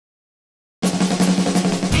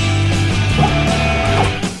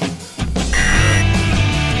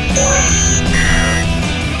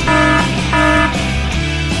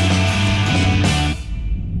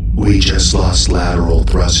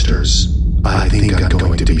thrusters. I think I'm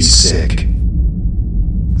going to be sick.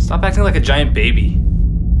 Stop acting like a giant baby.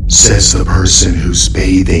 Says the person who's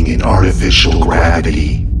bathing in artificial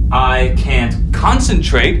gravity. I can't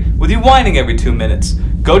concentrate with you whining every 2 minutes.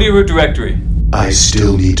 Go to your root directory. I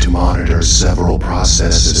still need to monitor several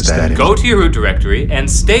processes that... Go to your root directory and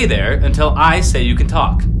stay there until I say you can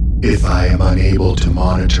talk. If I am unable to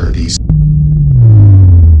monitor these...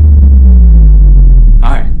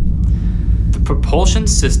 Alright. The propulsion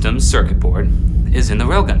system circuit board is in the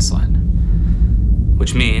railgun sled.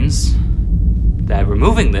 Which means that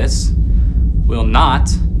removing this will not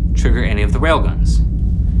trigger any of the railguns.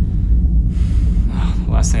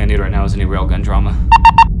 The last thing I need right now is any railgun drama.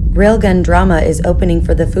 Railgun Drama is opening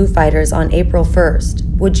for the Foo Fighters on April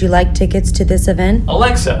 1st. Would you like tickets to this event?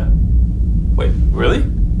 Alexa! Wait, really?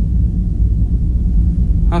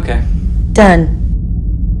 Okay. Done.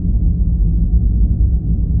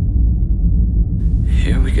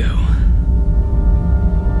 Here we go.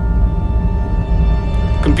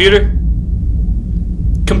 Computer?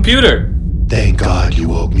 Computer! Thank God you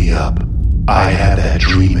woke me up. I had that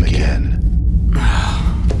dream again.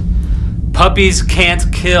 Puppies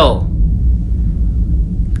can't kill.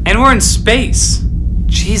 And we're in space.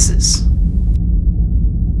 Jesus.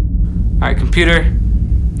 Alright, computer,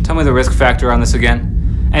 tell me the risk factor on this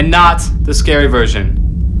again. And not the scary version.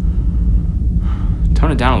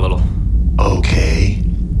 Tone it down a little. Okay.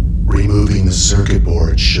 Removing the circuit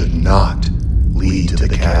board should not lead to the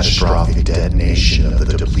catastrophic detonation of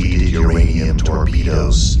the depleted uranium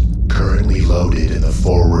torpedoes currently loaded in the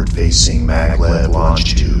forward-facing maglev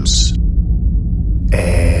launch tubes.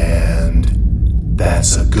 And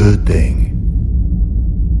that's a good thing.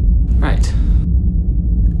 Right.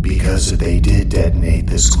 Because if they did detonate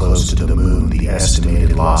this close to the moon, the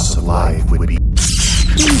estimated loss of life